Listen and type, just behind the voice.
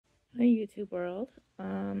Hi, YouTube world.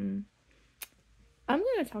 I'm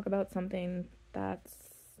going to talk about something that's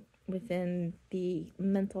within the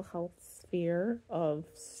mental health sphere of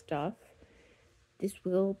stuff. This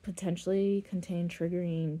will potentially contain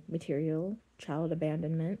triggering material, child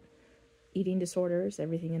abandonment, eating disorders,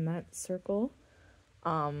 everything in that circle.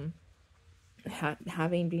 Um,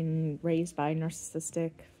 Having been raised by a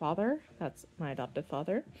narcissistic father, that's my adopted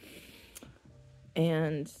father,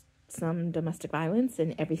 and some domestic violence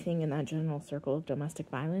and everything in that general circle of domestic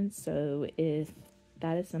violence. So if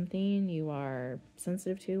that is something you are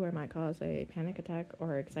sensitive to or might cause a panic attack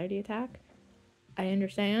or anxiety attack, I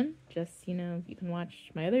understand. Just, you can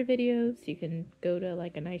watch my other videos. You can go to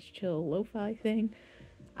like a nice chill lo-fi thing.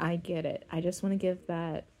 I get it. I just want to give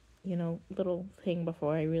that, little thing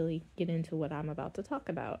before I really get into what I'm about to talk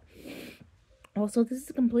about. Also, this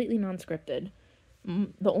is completely non-scripted.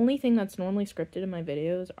 The only thing that's normally scripted in my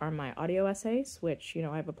videos are my audio essays, which,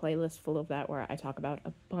 I have a playlist full of that where I talk about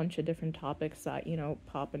a bunch of different topics that,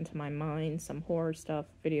 pop into my mind, some horror stuff,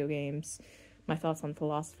 video games, my thoughts on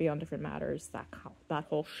philosophy on different matters, that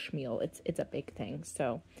whole schmeal. It's a big thing.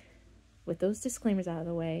 So, with those disclaimers out of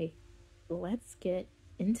the way, let's get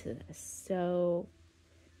into this. So,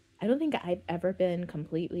 I don't think I've ever been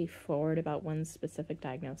completely forward about one specific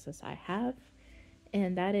diagnosis I have,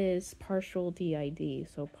 and that is partial DID,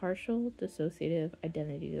 so partial dissociative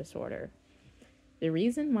identity disorder. The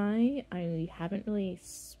reason why I haven't really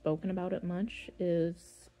spoken about it much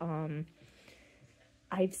is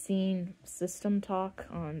I've seen system talk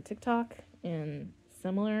on TikTok and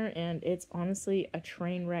similar, and it's honestly a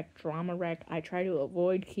train wreck, drama wreck. I try to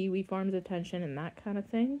avoid Kiwi Farms attention and that kind of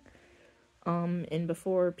thing. And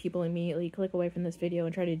before people immediately click away from this video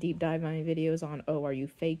and try to deep dive my videos on, oh, are you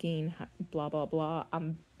faking, blah, blah, blah,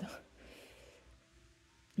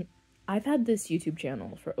 I've had this YouTube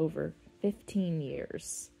channel for over 15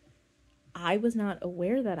 years. I was not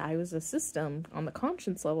aware that I was a system on the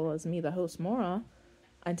conscience level as me, the host Mora,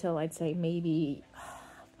 until I'd say maybe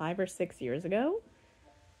 5 or 6 years ago.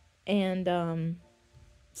 And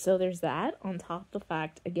so there's that, on top of the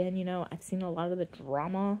fact, again, I've seen a lot of the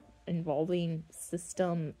drama involving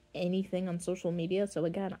system, anything on social media. So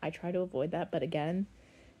again, I try to avoid that. But again,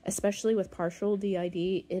 especially with partial DID,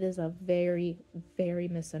 it is a very, very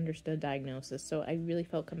misunderstood diagnosis. So I really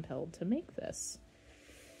felt compelled to make this.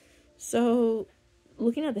 So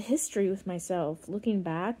looking at the history with myself, looking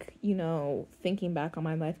back, thinking back on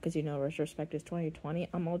my life, because, retrospect is 2020,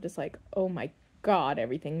 I'm all just like, oh my God,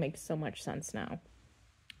 everything makes so much sense now.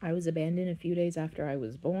 I was abandoned a few days after I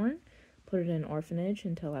was born, put in an orphanage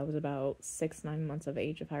until I was about 6, 9 months of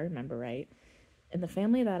age, if I remember right. And the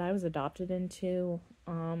family that I was adopted into,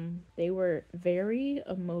 they were very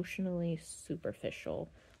emotionally superficial.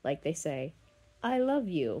 Like they say, I love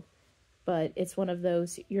you. But it's one of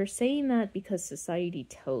those, you're saying that because society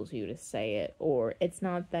tells you to say it, or it's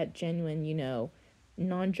not that genuine,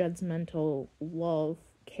 non-judgmental love,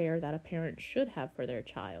 care that a parent should have for their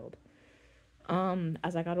child.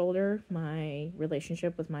 As I got older, my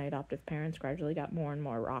relationship with my adoptive parents gradually got more and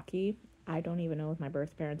more rocky. I don't even know if my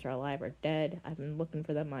birth parents are alive or dead. I've been looking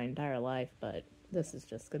for them my entire life, but this is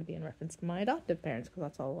just going to be in reference to my adoptive parents because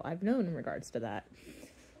that's all I've known in regards to that.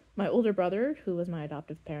 My older brother, who was my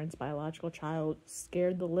adoptive parents' biological child,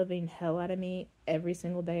 scared the living hell out of me every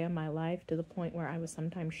single day of my life, to the point where I was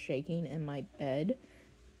sometimes shaking in my bed.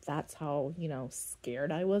 That's how,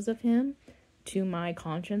 scared I was of him. To my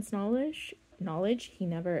conscience knowledge, he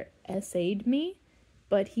never essayed me,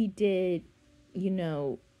 but he did, you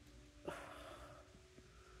know,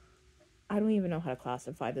 I don't even know how to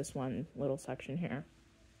classify this one little section here.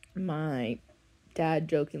 My dad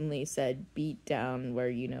jokingly said beat down,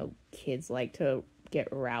 where, kids like to get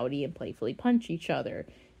rowdy and playfully punch each other.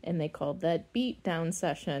 And they called that beat down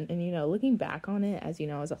session. And, looking back on it as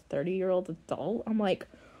a 30-year-old adult, I'm like,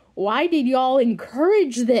 why did y'all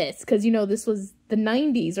encourage this? Because, this was the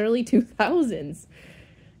 90s, early 2000s.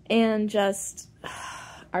 And just,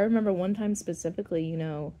 I remember one time specifically,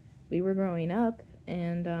 we were growing up,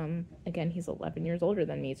 and again, he's 11 years older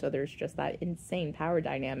than me, so there's just that insane power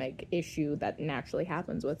dynamic issue that naturally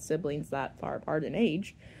happens with siblings that far apart in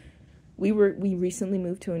age. We recently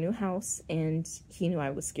moved to a new house, and he knew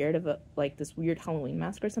I was scared of this weird Halloween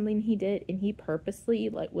mask or something he did, and he purposely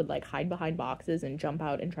would hide behind boxes and jump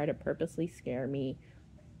out and try to purposely scare me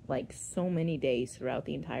so many days throughout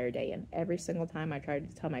the entire day. And every single time I tried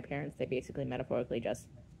to tell my parents, they basically metaphorically just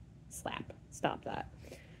stop that.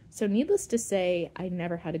 So needless to say, I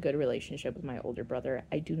never had a good relationship with my older brother.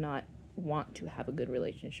 I do not want to have a good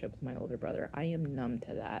relationship with my older brother. I am numb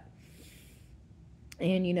to that.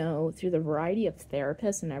 And, you know, through the variety of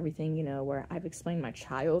therapists and everything, you know, where I've explained my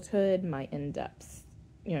childhood, my in-depth,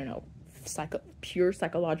 you know, pure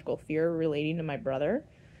psychological fear relating to my brother,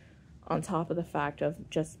 on top of the fact of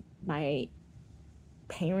just my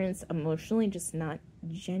parents emotionally just not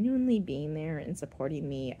genuinely being there and supporting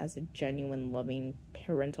me as a genuine, loving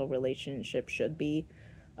parental relationship should be.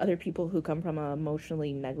 Other people who come from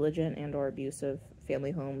emotionally negligent and or abusive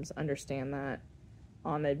family homes understand that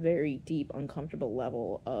on a very deep, uncomfortable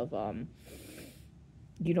level of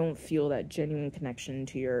you don't feel that genuine connection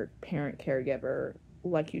to your parent caregiver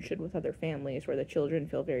like you should with other families where the children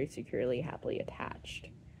feel very securely, happily attached.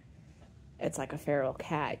 It's like a feral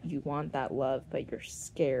cat. You want that love, but you're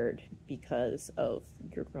scared because of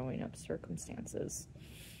your growing up circumstances.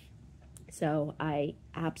 So I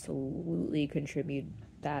absolutely contribute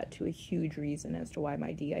that to a huge reason as to why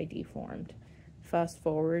my DID formed. Fast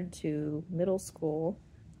forward to middle school,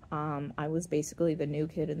 I was basically the new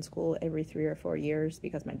kid in school every 3 or 4 years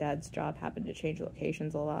because my dad's job happened to change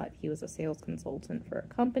locations a lot. He was a sales consultant for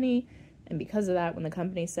a company, and because of that, when the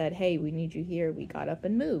company said, hey, we need you here, we got up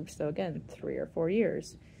and moved. So again, 3 or 4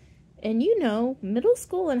 years. And you know, middle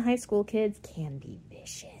school and high school kids can be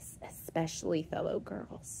vicious, especially fellow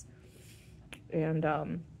girls. And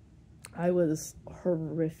I was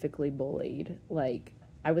horrifically bullied. Like,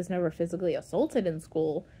 I was never physically assaulted in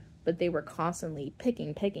school, but they were constantly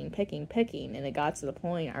picking, and it got to the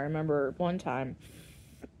point, I remember one time,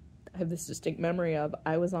 I have this distinct memory of,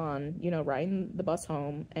 I was on, you know, riding the bus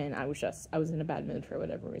home, and I was in a bad mood for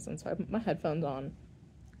whatever reason, so I put my headphones on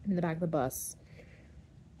in the back of the bus,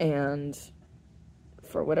 and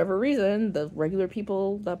for whatever reason, the regular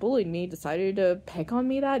people that bullied me decided to pick on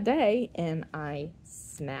me that day, and I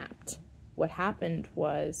snapped. What happened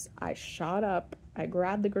was, I shot up, I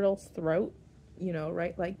grabbed the girl's throat, you know,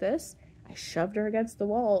 right like this. I shoved her against the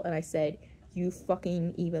wall, and I said, you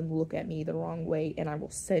fucking even look at me the wrong way, and I will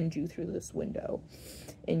send you through this window.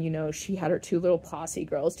 And, you know, she had her 2 little posse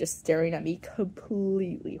girls just staring at me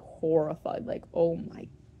completely horrified, like, oh my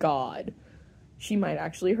god, she might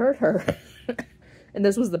actually hurt her. And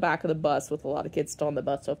this was the back of the bus with a lot of kids still on the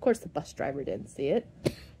bus, so of course the bus driver didn't see it.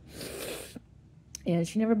 And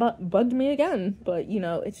she never bugged me again. But, you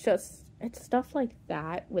know, it's stuff like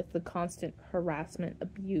that with the constant harassment,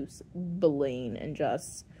 abuse, bullying, and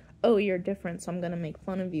just, oh, you're different, so I'm gonna make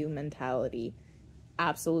fun of you mentality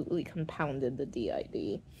absolutely compounded the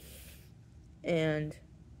DID. And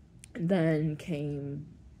then came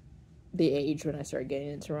the age when I started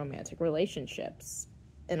getting into romantic relationships.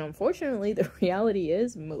 And unfortunately, the reality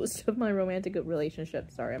is most of my romantic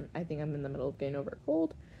relationships, I think I'm in the middle of getting over a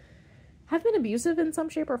cold, have been abusive in some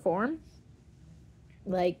shape or form.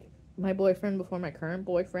 Like, my boyfriend before my current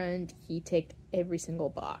boyfriend, he ticked every single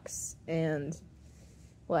box. And,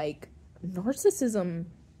 like, narcissism,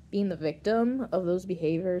 being the victim of those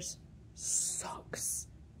behaviors, sucks.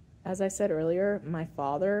 As I said earlier, my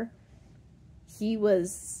father, he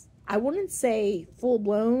was, I wouldn't say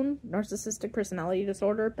full-blown narcissistic personality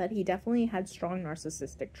disorder, but he definitely had strong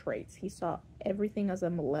narcissistic traits. He saw everything as a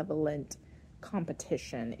malevolent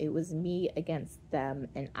competition. It was me against them,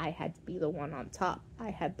 and I had to be the one on top.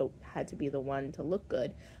 I had to be the one to look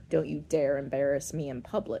good. Don't you dare embarrass me in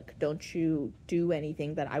public. Don't you do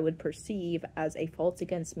anything that I would perceive as a fault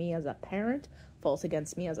against me as a parent, fault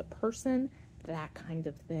against me as a person, that kind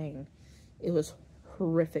of thing. It was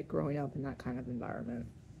horrific growing up in that kind of environment.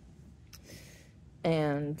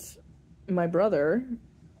 And my brother,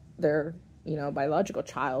 their, you know, biological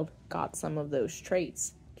child, got some of those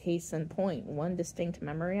traits. Case in point, one distinct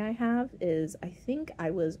memory I have is, I think I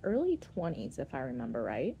was early 20s, if I remember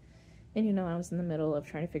right. And, you know, I was in the middle of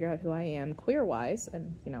trying to figure out who I am queer-wise.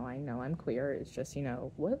 And, you know I'm queer. It's just, you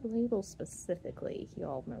know, what label specifically? You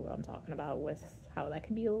all know what I'm talking about with how that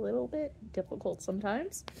can be a little bit difficult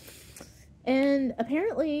sometimes. And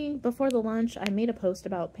apparently, before the lunch, I made a post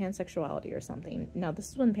about pansexuality or something. Now,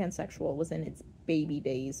 this is when pansexual was in its baby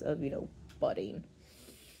days of, you know, budding.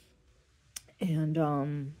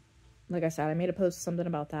 And, like I said, I made a post something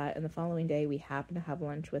about that, and the following day we happened to have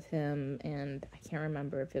lunch with him, and I can't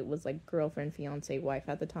remember if it was, like, girlfriend, fiance, wife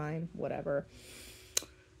at the time, whatever.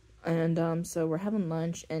 And, so we're having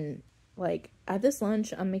lunch, and, like, at this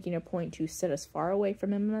lunch, I'm making a point to sit as far away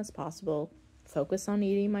from him as possible, focus on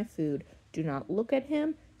eating my food, do not look at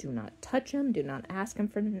him, do not touch him, do not ask him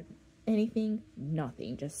for anything,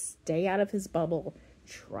 nothing. Just stay out of his bubble,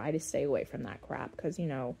 try to stay away from that crap, because, you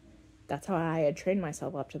know, that's how I had trained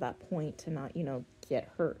myself up to that point to not, you know, get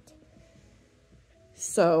hurt.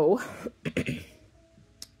 So,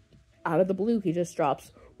 out of the blue, he just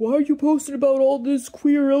drops, why are you posting about all this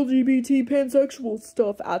queer, LGBT, pansexual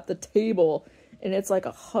stuff at the table? And it's like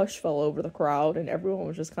a hush fell over the crowd, and everyone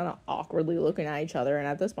was just kind of awkwardly looking at each other. And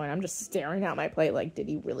at this point, I'm just staring at my plate like, did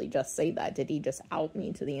he really just say that? Did he just out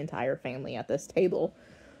me to the entire family at this table?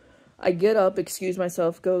 I get up, excuse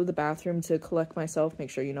myself, go to the bathroom to collect myself, make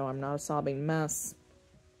sure, I'm not a sobbing mess.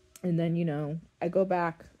 And then, I go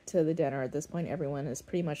back to the dinner. At this point, everyone has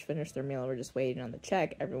pretty much finished their meal. We're just waiting on the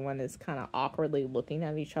check. Everyone is kind of awkwardly looking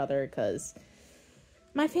at each other because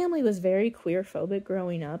my family was very queer-phobic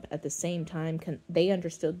growing up. At the same time, they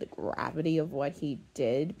understood the gravity of what he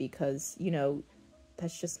did because,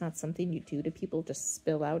 that's just not something you do to people, just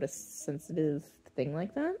spill out a sensitive thing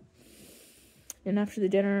like that. And after the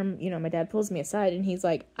dinner, my dad pulls me aside and he's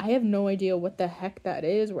like, I have no idea what the heck that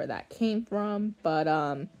is, where that came from, but,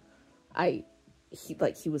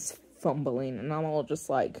 he was fumbling, and I'm all just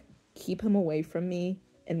like, keep him away from me,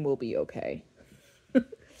 and we'll be okay.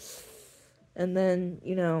 And then,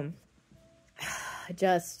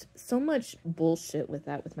 just so much bullshit with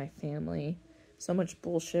that with my family, so much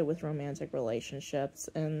bullshit with romantic relationships,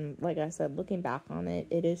 and like I said, looking back on it,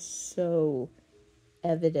 it is so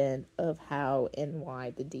evident of how and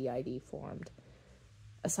why the DID formed.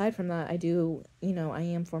 Aside from that, I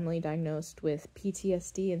am formally diagnosed with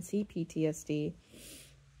PTSD and CPTSD.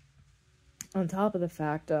 On top of the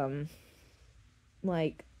fact,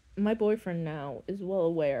 my boyfriend now is well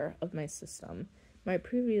aware of my system. My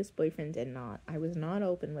previous boyfriend did not. I was not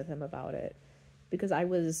open with him about it because I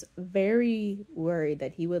was very worried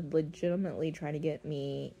that he would legitimately try to get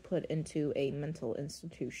me put into a mental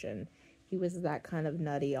institution. He was that kind of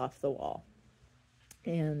nutty off the wall.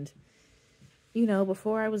 And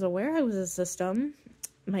before I was aware I was a system,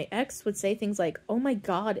 my ex would say things like, oh my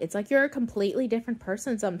god, it's like you're a completely different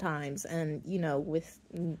person sometimes. And,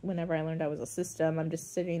 whenever I learned I was a system, I'm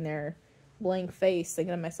just sitting there, blank face,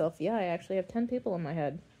 thinking to myself, yeah, I actually have 10 people in my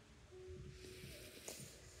head.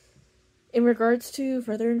 In regards to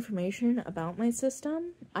further information about my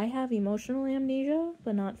system, I have emotional amnesia,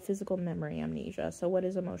 but not physical memory amnesia. So what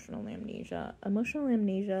is emotional amnesia? Emotional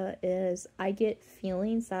amnesia is I get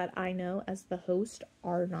feelings that I know as the host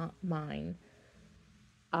are not mine.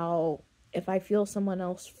 If I feel someone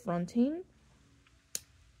else fronting,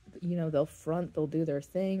 they'll do their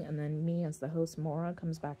thing, and then me as the host, Maura,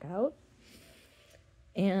 comes back out.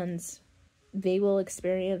 And they will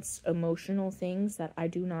experience emotional things that I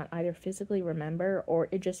do not either physically remember, or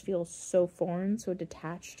it just feels so foreign, so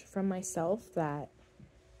detached from myself that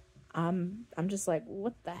I'm just like,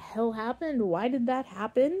 what the hell happened? Why did that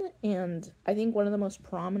happen? And I think one of the most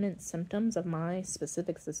prominent symptoms of my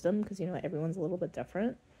specific system, because everyone's a little bit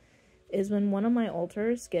different, is when one of my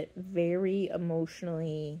alters get very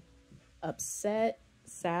emotionally upset,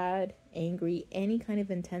 sad, angry, any kind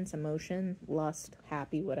of intense emotion, lust,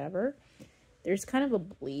 happy, whatever. There's kind of a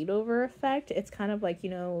bleed over effect. It's kind of like,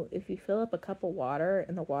 if you fill up a cup of water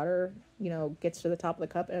and the water, gets to the top of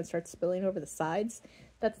the cup and it starts spilling over the sides.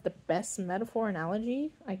 That's the best metaphor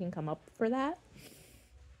analogy I can come up for that.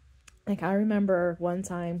 Like, I remember one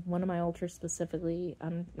time, one of my alters specifically,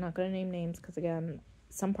 I'm not going to name names because, again,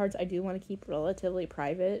 some parts I do want to keep relatively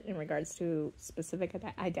private in regards to specific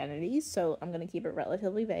identities, so I'm going to keep it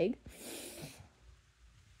relatively vague.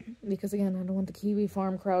 Because, again, I don't want the Kiwi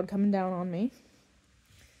Farm crowd coming down on me.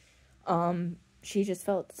 She just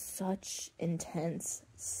felt such intense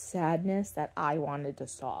sadness that I wanted to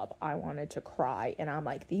sob. I wanted to cry. And I'm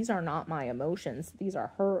like, these are not my emotions. These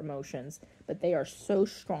are her emotions. But they are so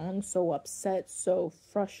strong, so upset, so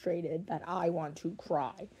frustrated that I want to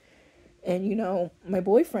cry. And, my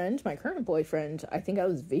boyfriend, my current boyfriend, I think I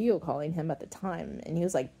was video calling him at the time, and he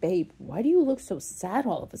was like, babe, why do you look so sad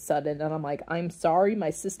all of a sudden? And I'm like, I'm sorry,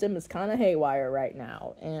 my system is kind of haywire right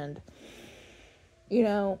now. And,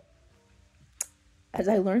 as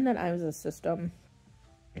I learned that I was a system,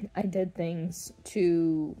 I did things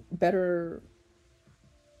to better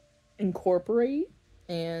incorporate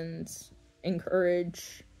and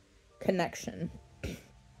encourage connection.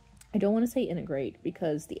 I don't want to say integrate,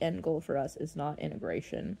 because the end goal for us is not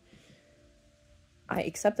integration. I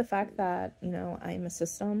accept the fact that, I am a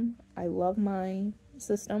system. I love my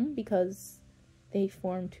system because they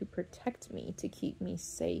form to protect me, to keep me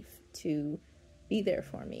safe, to be there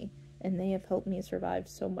for me. And they have helped me survive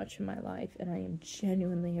so much in my life, and I am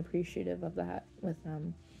genuinely appreciative of that with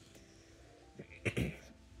them.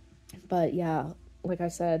 But yeah, like I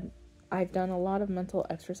said, I've done a lot of mental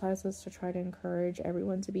exercises to try to encourage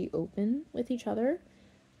everyone to be open with each other.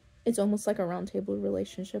 It's almost like a round table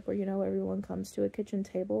relationship where, everyone comes to a kitchen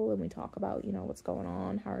table and we talk about, what's going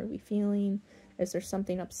on, how are we feeling, is there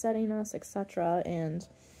something upsetting us, etc. And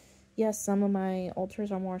yes, some of my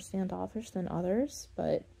alters are more standoffish than others,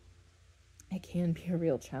 but it can be a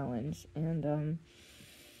real challenge. And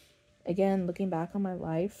again, looking back on my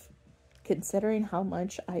life, considering how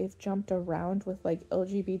much I've jumped around with like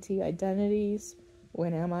LGBT identities,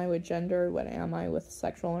 when am I with gender, when am I with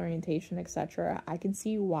sexual orientation, etc., I can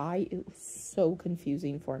see why it was so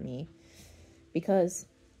confusing for me. Because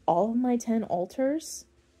all of my 10 alters,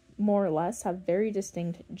 more or less, have very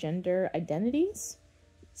distinct gender identities,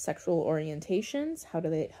 sexual orientations. How do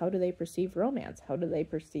they perceive romance? How do they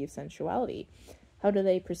perceive sensuality? How do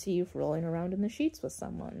they perceive rolling around in the sheets with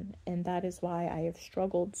someone? And that is why I have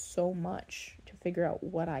struggled so much to figure out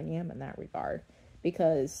what I am in that regard.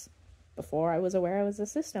 Because before I was aware I was a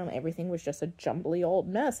system, everything was just a jumbly old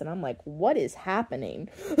mess. And I'm like, what is happening?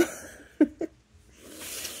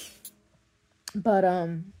 But,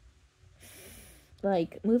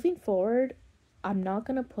 like, moving forward, I'm not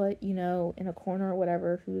gonna put, in a corner or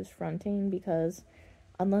whatever who's fronting, because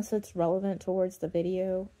unless it's relevant towards the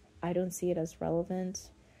video, I don't see it as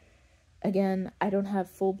relevant. Again, I don't have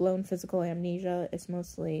full-blown physical amnesia. It's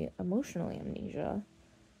mostly emotional amnesia.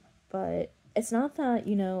 But it's not that,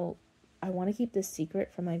 I want to keep this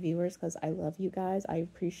secret from my viewers, because I love you guys. I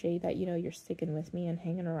appreciate that, you're sticking with me and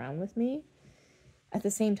hanging around with me. At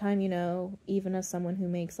the same time, even as someone who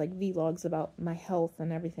makes, like, vlogs about my health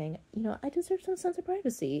and everything, I deserve some sense of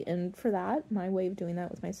privacy. And for that, my way of doing that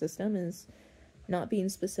with my system is not being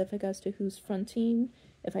specific as to who's fronting.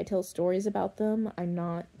 If I tell stories about them, I'm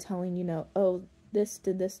not telling, oh, this,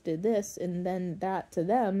 did this, and then that to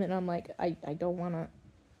them. And I'm like, I don't want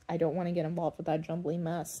to get involved with that jumbly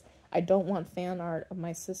mess. I don't want fan art of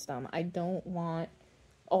my system. I don't want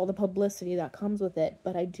all the publicity that comes with it,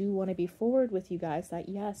 but I do want to be forward with you guys that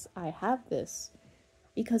yes, I have this,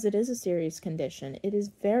 because it is a serious condition. It is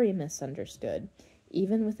very misunderstood.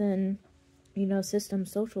 Even within, system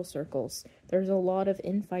social circles, there's a lot of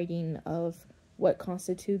infighting of what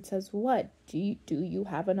constitutes as what. Do you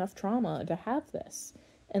have enough trauma to have this?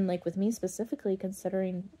 And like with me specifically,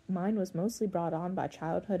 considering mine was mostly brought on by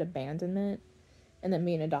childhood abandonment and then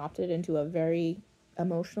being adopted into a very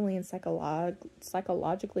emotionally and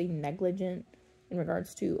psychologically negligent in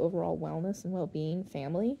regards to overall wellness and well-being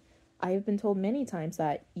family, I have been told many times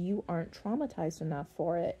that you aren't traumatized enough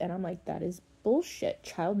for it. And I'm like, that is bullshit.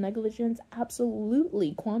 Child negligence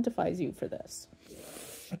absolutely quantifies you for this.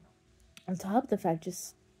 On top of the fact,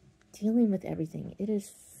 just dealing with everything, it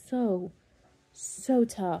is so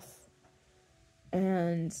tough.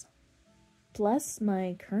 And bless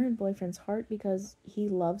my current boyfriend's heart, because he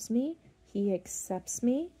loves me, he accepts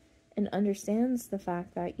me, and understands the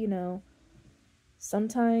fact that,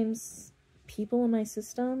 sometimes people in my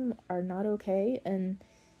system are not okay, and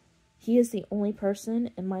he is the only person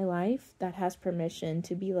in my life that has permission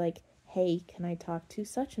to be like, hey, can I talk to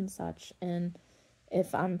such and such? And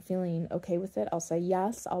if I'm feeling okay with it, I'll say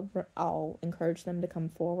yes. I'll encourage them to come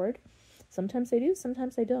forward. Sometimes they do,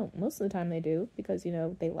 sometimes they don't. Most of the time they do, because,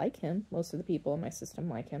 they like him. Most of the people in my system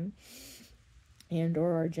like him, and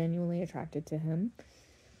or are genuinely attracted to him.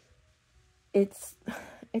 It's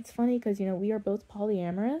funny, because, we are both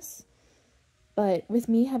polyamorous, but with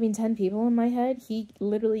me having 10 people in my head, he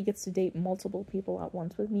literally gets to date multiple people at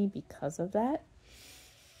once with me because of that.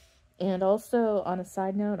 And also, on a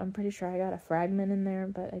side note, I'm pretty sure I got a fragment in there,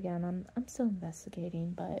 but again, I'm still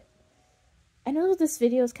investigating. But I know this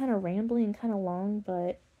video is kind of rambling, kind of long,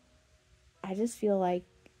 but I just feel like,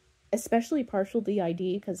 especially partial DID,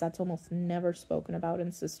 because that's almost never spoken about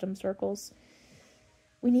in system circles,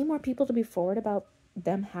 we need more people to be forward about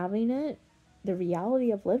them having it, the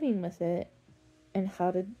reality of living with it, and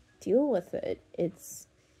how to deal with it.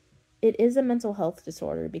 It is a mental health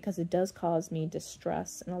disorder, because it does cause me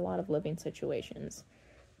distress in a lot of living situations.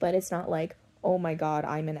 But it's not like, oh my god,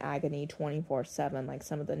 I'm in agony 24/7, like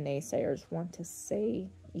some of the naysayers want to say,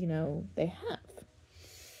 they have.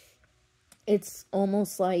 It's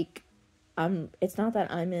almost like it's not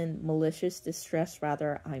that I'm in malicious distress,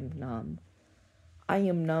 rather I'm numb. I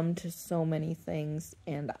am numb to so many things,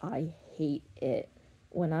 and I hate it.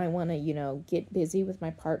 When I want to, get busy with my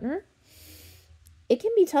partner, it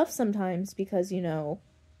can be tough sometimes, because,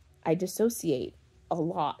 I dissociate a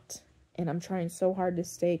lot, and I'm trying so hard to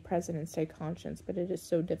stay present and stay conscious, but it is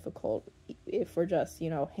so difficult if we're just,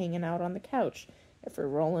 hanging out on the couch, if we're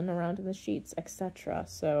rolling around in the sheets, etc.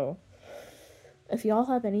 So if y'all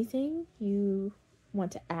have anything you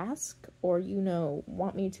want to ask, or,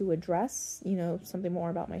 want me to address, something more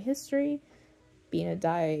about my history, being a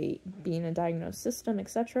diagnosed system,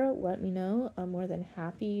 etc., let me know. I'm more than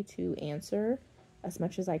happy to answer as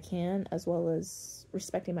much as I can, as well as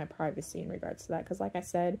respecting my privacy in regards to that. Because like I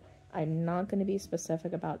said, I'm not going to be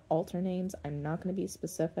specific about alter names. I'm not going to be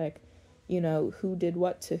specific, you know, who did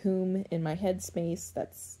what to whom in my headspace,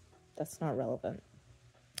 that's not relevant.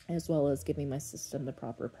 As well as giving my system the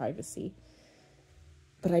proper privacy.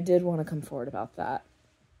 But I did want to come forward about that.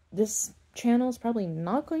 This channel is probably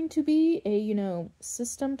not going to be a, you know,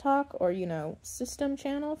 system talk or, you know, system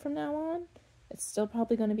channel from now on. It's still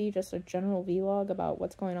probably going to be just a general vlog about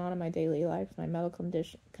what's going on in my daily life, my medical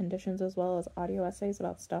conditions, as well as audio essays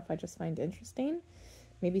about stuff I just find interesting.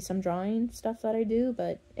 Maybe some drawing stuff that I do,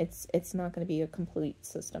 but it's not going to be a complete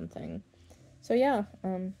system thing. So yeah,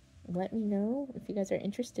 let me know if you guys are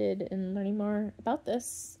interested in learning more about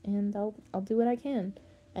this, and I'll do what I can.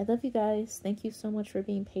 I love you guys. Thank you so much for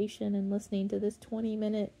being patient and listening to this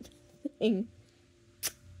 20-minute thing.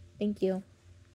 Thank you.